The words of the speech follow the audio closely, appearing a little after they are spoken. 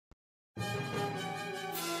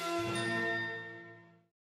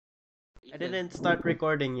I didn't start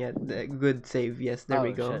recording yet. Good save. Yes, there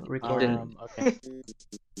we go. Shit. Recording. Okay.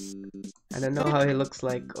 I don't know how he looks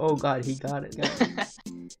like. Oh god, he got it.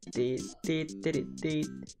 Deet, deet, deet, deet,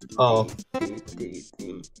 Oh. deet, deet,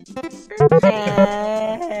 deet.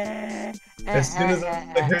 As soon as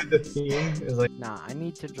I heard the theme, it was like, Nah, I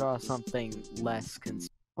need to draw something less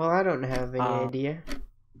Well, I don't have any Um, idea.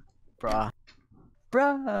 bruh.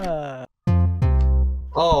 Bruh.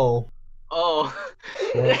 oh. Oh.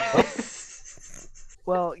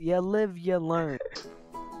 Well, you live, you learn.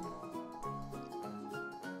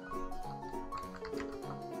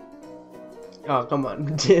 Oh, come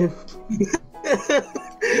on, Jim.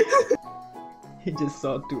 He just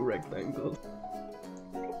saw two rectangles.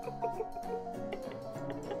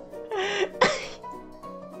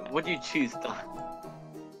 What do you choose, Don?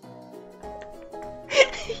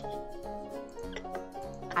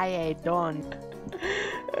 I don't.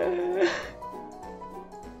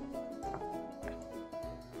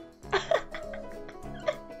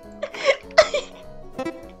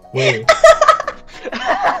 Wait.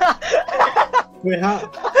 Wait, how?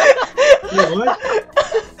 Wait, what?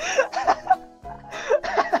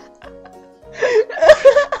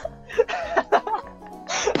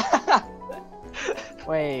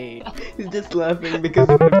 Wait. He's just laughing because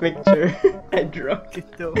of the picture I drew.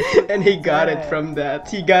 And he got it from that.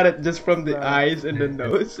 He got it just from the Bro. eyes and the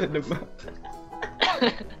nose and the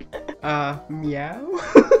mouth. Meow?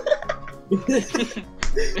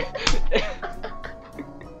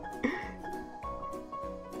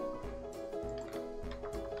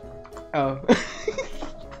 Oh.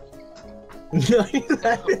 No, he's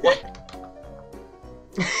not.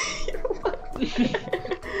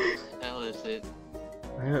 Hell is it?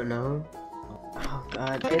 I don't know. Oh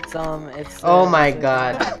god. It's Oh my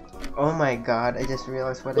god. Oh my god, I just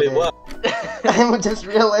realized what it Wait, is. what? I just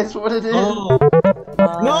realized what it is. Oh.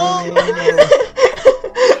 No!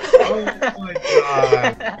 Oh my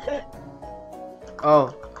god.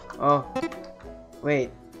 Oh. Oh.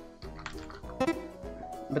 Wait.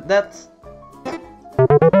 But that's...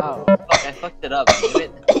 Oh. Fuck, I fucked it up, damn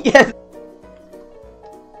it. Yes!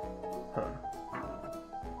 Huh.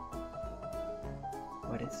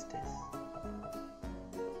 What is this?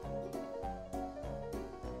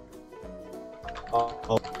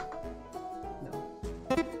 Oh. No.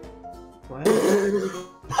 What?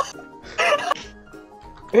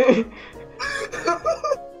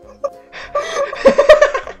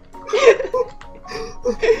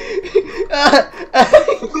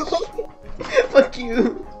 Fuck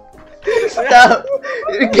you! Stop!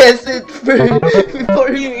 Guess it first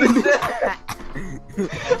before you finish.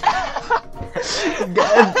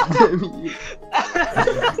 God damn you!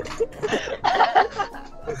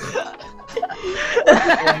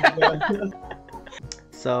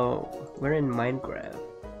 So we're in Minecraft.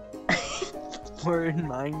 We're in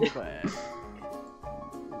Minecraft.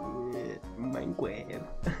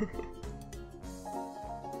 Minecraft.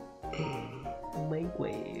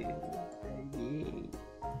 Minecraft. Yeah.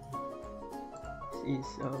 This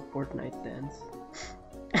is Fortnite dance.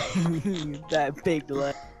 That big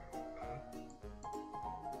leg.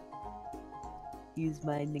 He's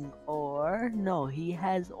mining ore. No, he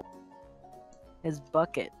has his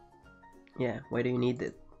bucket. Yeah, why do you need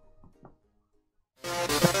it?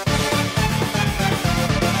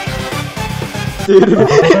 Dude,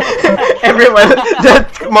 everyone, that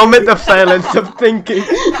moment of silence of thinking.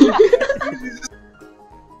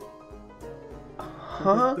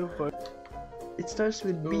 Huh? It starts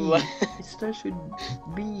with B. What? It starts with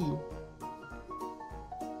B.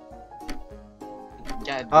 God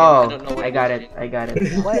damn, I Oh, don't know what I got you're it. I got it.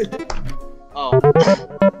 What? Oh.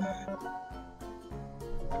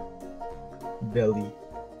 Belly.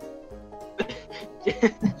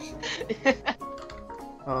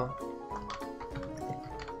 Oh.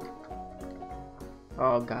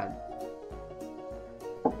 Oh god.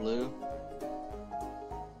 Blue.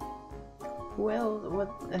 Well, what?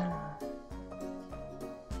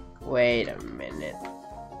 Wait a minute.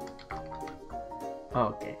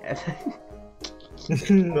 Okay.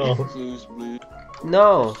 No. Blue's blue.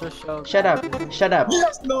 No. Just show Shut up. Shut up.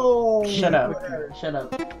 Yes, no. Shut up. Shut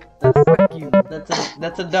up. Fuck you.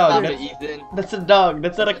 That's a dog. Stop it, That's, Ethan. that's a dog.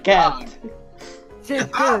 That's not a cat.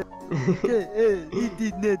 Shit, good. He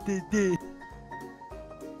did not do this.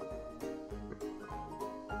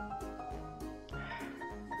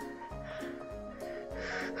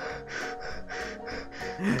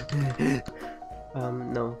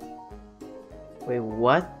 No. Wait,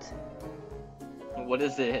 what? What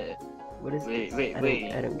is it? What is Wait, this? wait,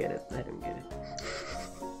 wait. I don't get it. I don't get it.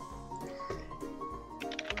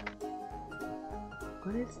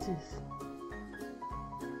 What is this?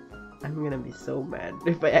 I'm gonna be so mad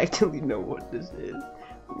if I actually know what this is.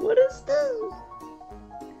 What is this?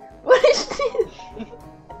 What is this?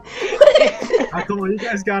 What is this? Come on, you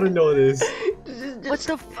guys gotta know this. What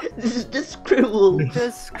the fuck? This is just Skribbl.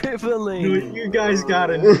 Just scribbling. No, you guys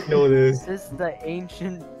gotta know this. This is the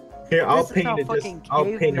ancient. Here, I'll This is paint how it. fucking I'll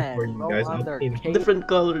paint it cavemen for you roll guys. on I'll their paint it. cave- Different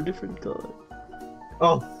color, different color.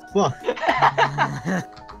 Oh fuck!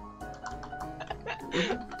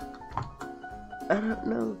 I don't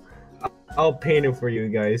know. I'll paint it for you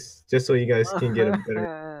guys, just so you guys can get a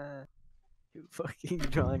better. You fucking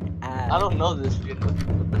drunk ass. I don't know this shit.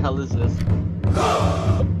 What the hell is this?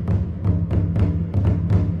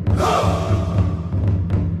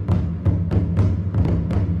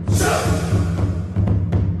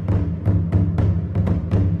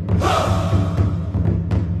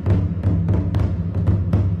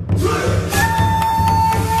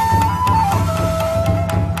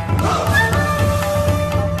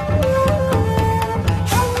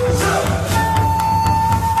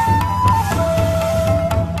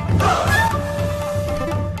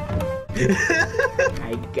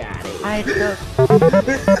 I got it. I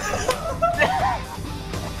know.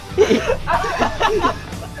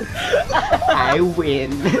 I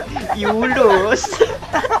win. You lose.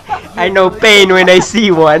 I know pain when I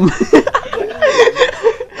see one.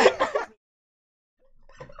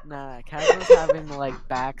 Nah, Cat was having like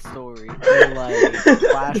backstory or like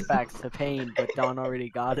flashbacks to pain, but Don already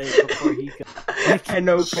got it before he got. I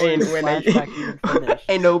know pain when flashback even finished.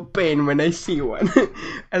 I know pain when I see one.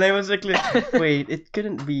 And I was like, wait, it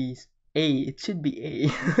couldn't be A. It should be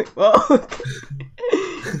A. Well, okay.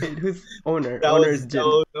 Wait, who's owner? Owner's Jin.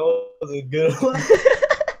 That was a good one.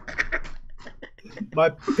 My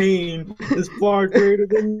pain is far greater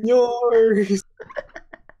than yours.